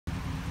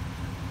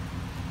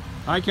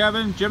Hi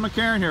Kevin, Jim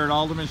McCarran here at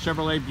Alderman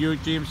Chevrolet Buick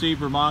GMC,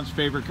 Vermont's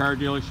favorite car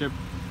dealership.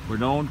 We're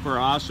known for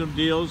awesome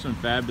deals and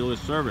fabulous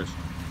service.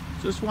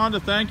 Just wanted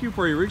to thank you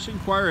for your recent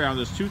inquiry on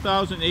this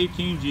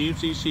 2018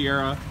 GMC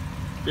Sierra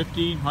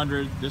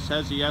 1500. This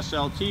has the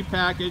SLT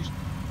package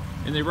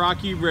and the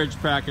Rocky Ridge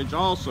package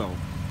also.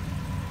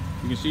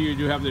 You can see you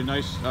do have the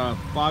nice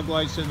fog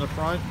lights in the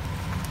front.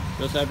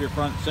 It does have your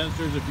front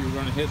sensors if you're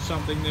going to hit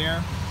something there.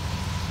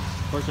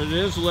 Of course, it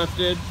is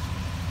lifted.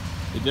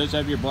 It does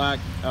have your black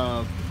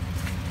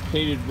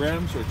painted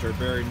rims, which are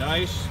very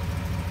nice.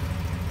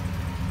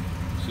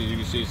 So you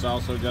can see it's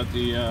also got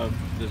the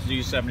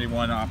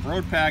Z71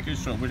 off-road package,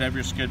 so it would have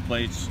your skid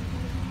plates,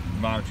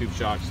 monotube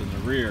shocks in the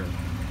rear.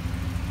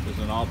 It's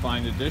an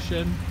Alpine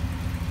edition.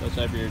 It does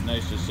have your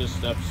nice assist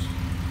steps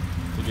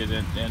to get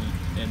in the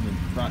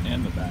front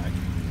and the back.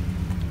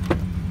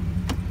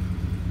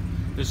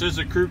 This is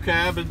a crew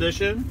cab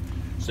edition,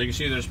 so you can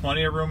see there's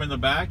plenty of room in the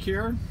back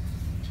here.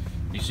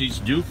 These seats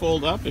do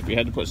fold up if you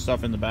had to put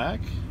stuff in the back.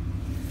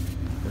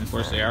 And of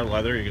course they are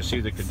leather. You can see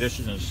the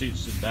condition of the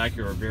seats in the back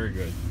here are very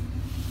good.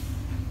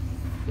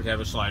 Would have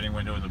a sliding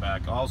window in the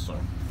back also.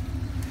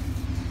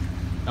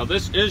 Now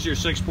this is your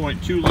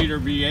 6.2 liter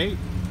V8, so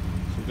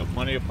you've got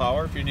plenty of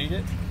power if you need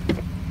it.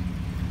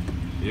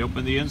 You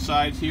open the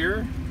inside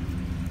here.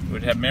 You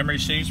would have memory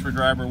seats for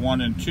driver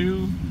 1 and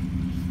 2.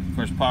 Of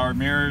course, power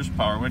mirrors,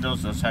 power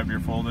windows. Let's have your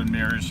fold-in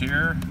mirrors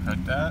here,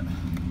 like that.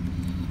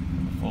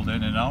 Fold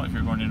in and out if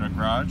you're going into a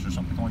garage or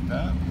something like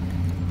that.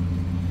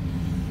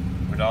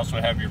 We'd also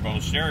have your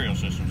Bose stereo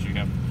systems. You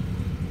have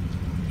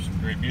some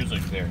great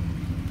music there.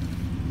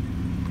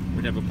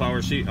 We'd have a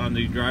power seat on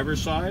the driver's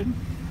side.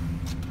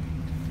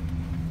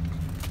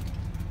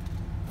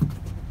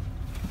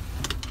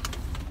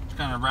 It's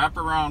kind of wrap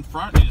around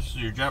front. This is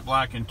your jet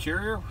black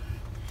interior.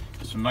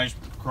 Some nice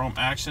chrome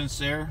accents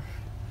there.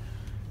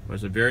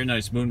 There's a very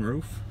nice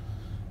moonroof.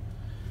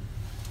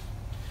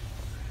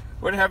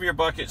 Would have your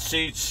bucket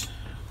seats.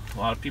 A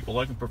lot of people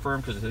like and prefer them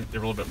because I think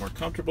they're a little bit more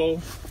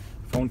comfortable.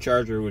 Phone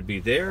charger would be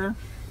there.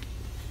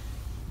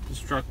 This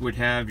truck would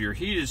have your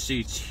heated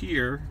seats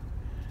here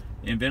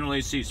and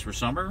ventilated seats for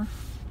summer.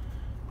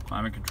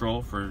 Climate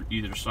control for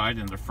either side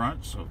and the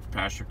front, so the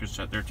passenger can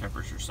set their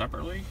temperature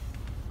separately.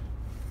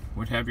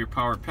 Would have your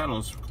power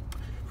pedals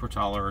for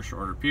taller or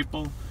shorter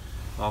people.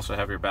 Also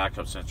have your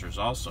backup sensors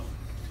also.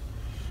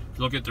 If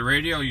you look at the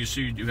radio, you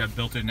see you do have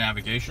built-in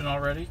navigation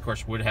already. Of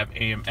course, would have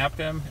AM,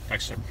 FM,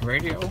 XM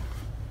radio.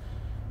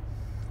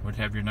 Would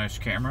have your nice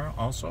camera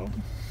also.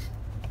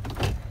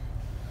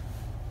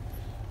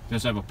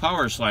 Does have a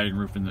power sliding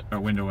roof in the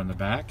window in the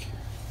back.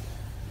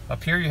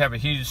 Up here you have a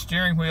heated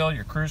steering wheel.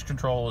 Your cruise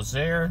control is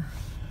there.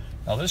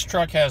 Now this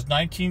truck has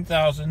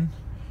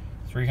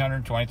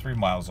 19,323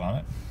 miles on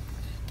it.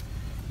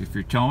 If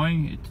you're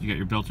towing, you got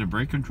your built-in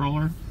brake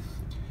controller.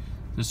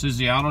 This is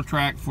the Auto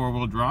Track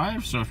 4-wheel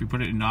drive, so if you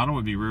put it in auto, it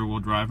would be rear-wheel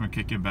drive and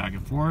kick it back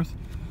and forth.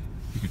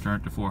 You can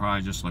turn it to 4-high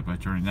just like by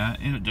turning that,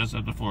 and it does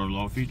have the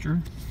 4-low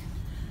feature.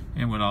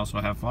 And would also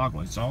have fog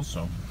lights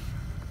also.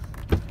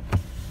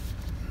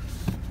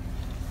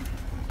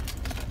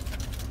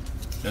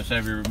 Does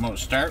have your remote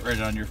start right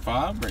on your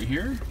fob right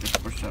here.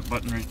 Just push that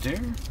button right there.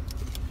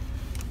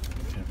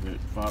 Have your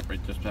fob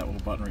right, just that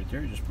little button right there.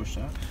 You just push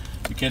that.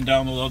 You can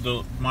download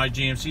the My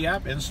GMC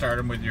app and start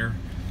them with your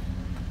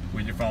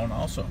phone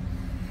also.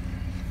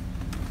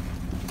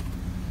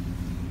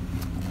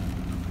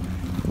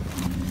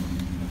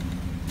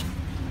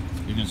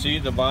 You can see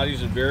the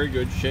body's in very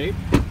good shape.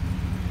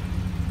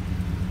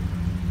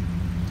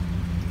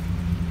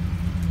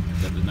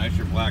 Got the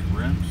nicer black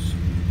rims.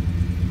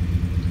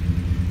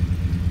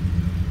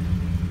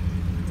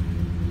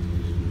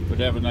 Would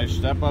have a nice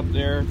step up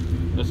there.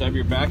 Does have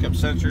your backup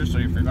sensor, so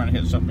if you're going to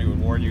hit something, it would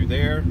warn you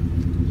there.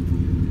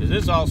 This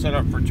is all set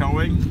up for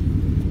towing.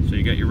 So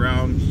you got your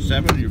round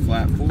 7, your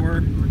flat 4,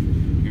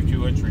 your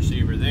 2-inch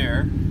receiver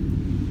there.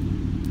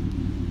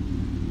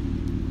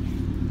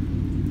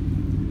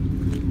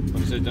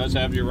 Like I said, it does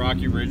have your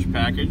Rocky Ridge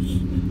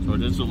package, so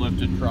it is a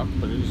lifted truck,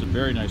 but it is a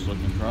very nice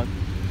looking truck.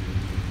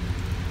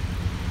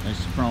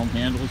 Nice chrome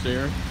handles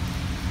there.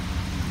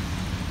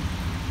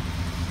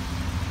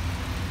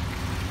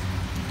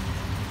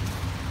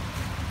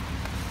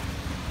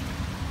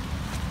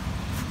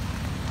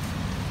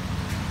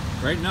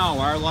 Right now,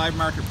 our live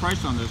market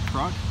price on this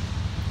truck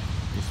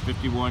is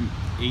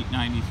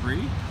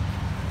 $51,893.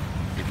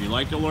 If you'd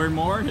like to learn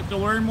more, hit the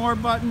Learn More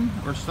button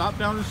or stop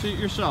down and see it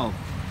yourself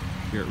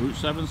here at Route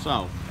 7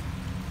 South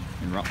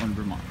in Rutland,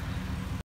 Vermont.